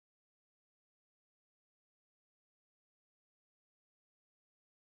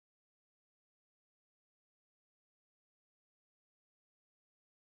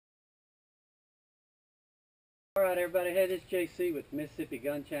Alright everybody, hey, this is JC with Mississippi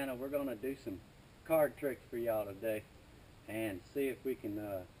Gun Channel. We're going to do some card tricks for y'all today and see if we can,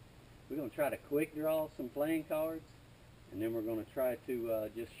 we're going to try to quick draw some playing cards, and then we're going to try to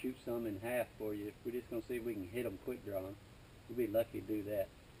just shoot some in half for you. We're just going to see if we can hit them quick drawing. We'll be lucky to do that.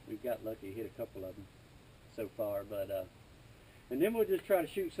 We've got lucky to hit a couple of them so far, but and then we'll just try to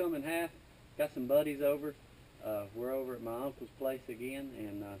shoot some in half. Got some buddies over. We're over at my uncle's place again,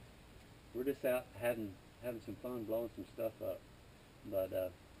 and we're just out having some fun blowing some stuff up. But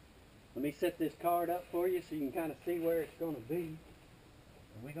let me set this card up for you so you can kind of see where it's going to be.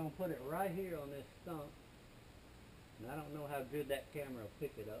 And we're going to put it right here on this stump. And I don't know how good that camera will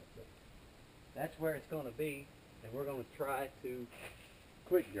pick it up, but that's where it's going to be. And we're going to try to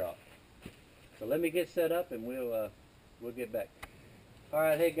quick draw. So let me get set up and we'll get back.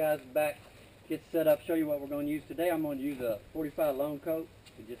 Alright, hey guys, back. Get set up, show you what we're going to use today. I'm going to use a 45 Lone Coat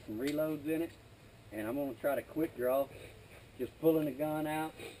with just some reloads in it. And I'm going to try to quick draw, just pulling the gun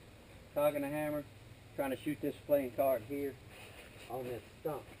out, cocking the hammer, trying to shoot this playing card here on this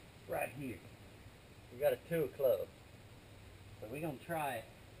stump right here. We got a 2 of clubs. So we're going to try it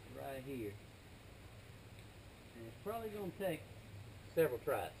right here. And it's probably going to take several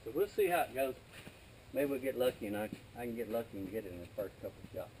tries. So we'll see how it goes. Maybe we'll get lucky and I can get lucky and get it in the first couple of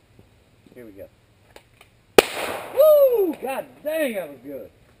shots. Here we go. Woo! God dang, that was good.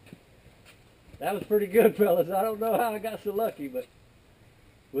 That was pretty good, fellas. I don't know how I got so lucky, but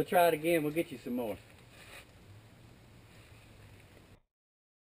we'll try it again. We'll get you some more.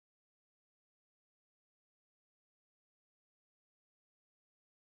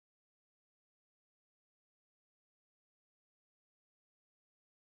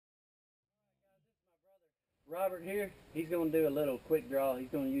 Robert here, he's going to do a little quick draw. He's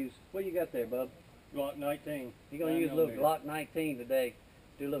going to use, what you got there, bub? Glock 19. He's going to use a little Glock 19 today.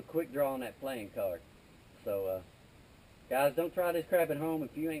 Do a little quick draw on that playing card. So, guys, don't try this crap at home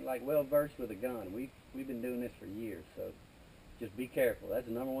if you ain't like well versed with a gun. We've been doing this for years, so just be careful. That's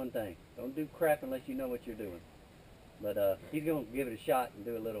the number one thing. Don't do crap unless you know what you're doing. But he's going to give it a shot and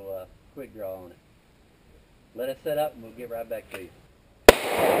do a little quick draw on it. Let us set up and we'll get right back to you.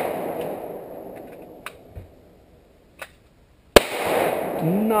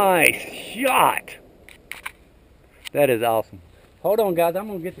 Nice shot. That is awesome. Hold on, guys. I'm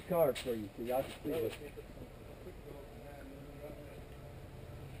going to get the card for you so y'all can see it.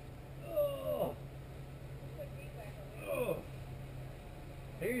 Oh. Oh.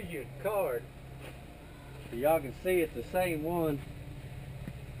 Here's your card. So y'all can see it's the same one.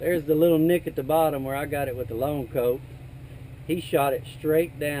 There's the little nick at the bottom where I got it with the Lone Coat. He shot it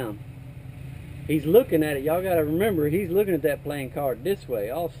straight down. He's looking at it. Y'all got to remember, he's looking at that playing card this way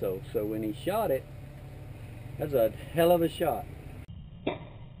also. So when he shot it, that's a hell of a shot.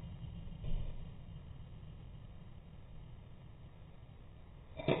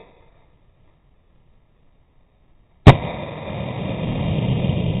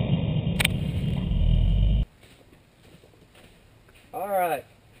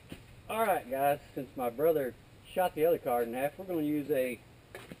 Alright guys, since my brother shot the other card in half, we're going to use a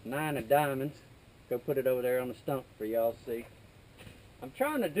 9 of diamonds. Go put it over there on the stump for y'all to see. I'm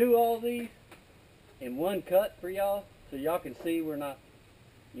trying to do all these in one cut for y'all, so y'all can see we're not,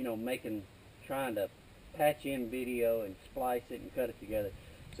 you know, trying to patch in video and splice it and cut it together.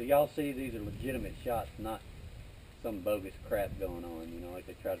 So y'all see these are legitimate shots, not some bogus crap going on, you know, like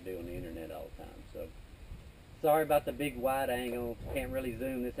they try to do on the internet all the time. So sorry about the big wide angle. Can't really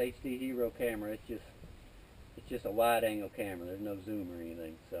zoom this HD Hero camera. It's just a wide angle camera. There's no zoom or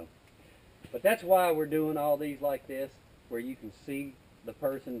anything. So, but that's why we're doing all these like this, where you can see the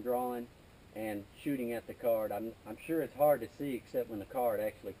person drawing and shooting at the card. I'm sure it's hard to see except when the card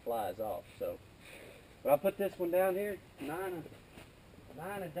actually flies off. So, but I'll put this one down here, 9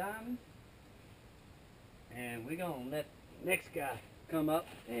 of diamonds, and we're gonna let the next guy come up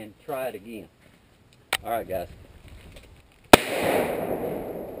and try it again. All right, guys.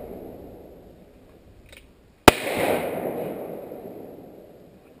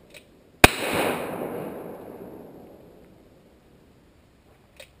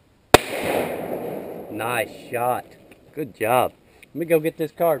 Nice shot. Good job. Let me go get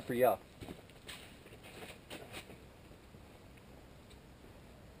this card for y'all.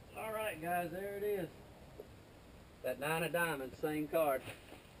 All right, guys, there it is. That 9 of diamonds, same card.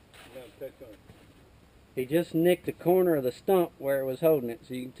 He just nicked the corner of the stump where it was holding it,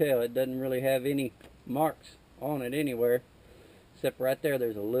 so you can tell it doesn't really have any marks on it anywhere, except right there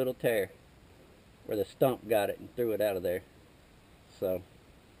there's a little tear where the stump got it and threw it out of there. So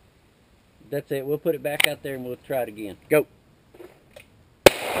that's it. We'll put it back out there and we'll try it again. Go.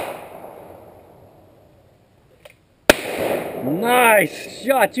 Nice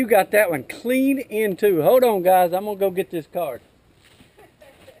shot. You got that one clean in two. Hold on, guys. I'm going to go get this card.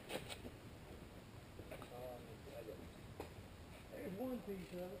 There's one piece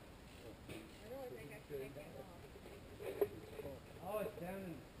of it. Oh, it's down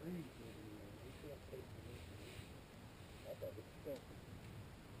in the freezer.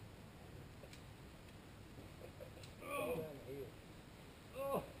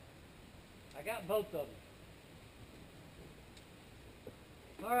 Oh, I got both of them.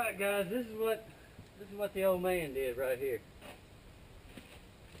 All right, guys, this is what the old man did right here.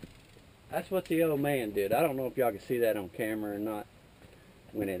 That's what the old man did. I don't know if y'all can see that on camera or not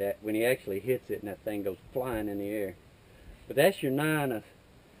when he actually hits it and that thing goes flying in the air. But that's your 9 of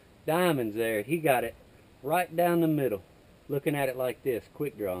diamonds there. He got it right down the middle, looking at it like this,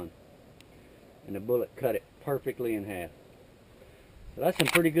 quick drawing. And the bullet cut it perfectly in half. So that's some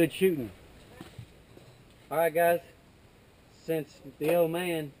pretty good shooting. Alright, guys, since the old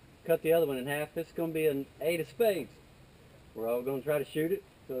man cut the other one in half, this is going to be an 8 of spades. We're all going to try to shoot it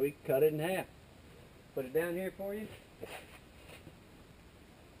so we can cut it in half. Put it down here for you.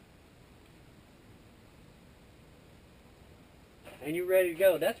 And you're ready to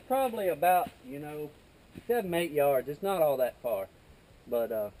go. That's probably about, 7, 8 yards. It's not all that far.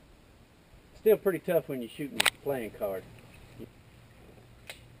 But still pretty tough when you're shooting playing cards.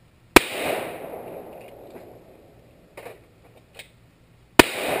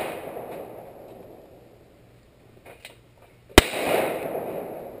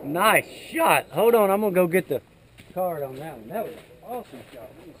 Nice shot. Hold on, I'm going to go get the card on that one. That was an awesome shot.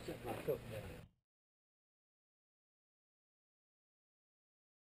 Let me set my coat down.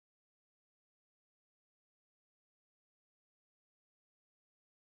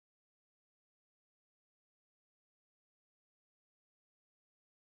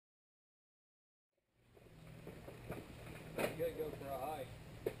 You gotta go for a hike.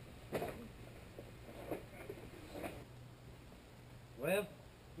 Well,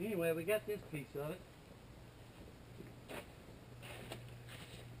 anyway, we got this piece of it.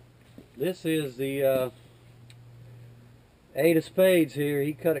 This is the 8 of spades here.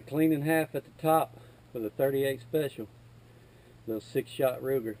 He cut it clean in half at the top with a 38 special. Little 6-shot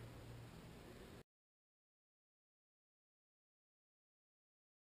Ruger.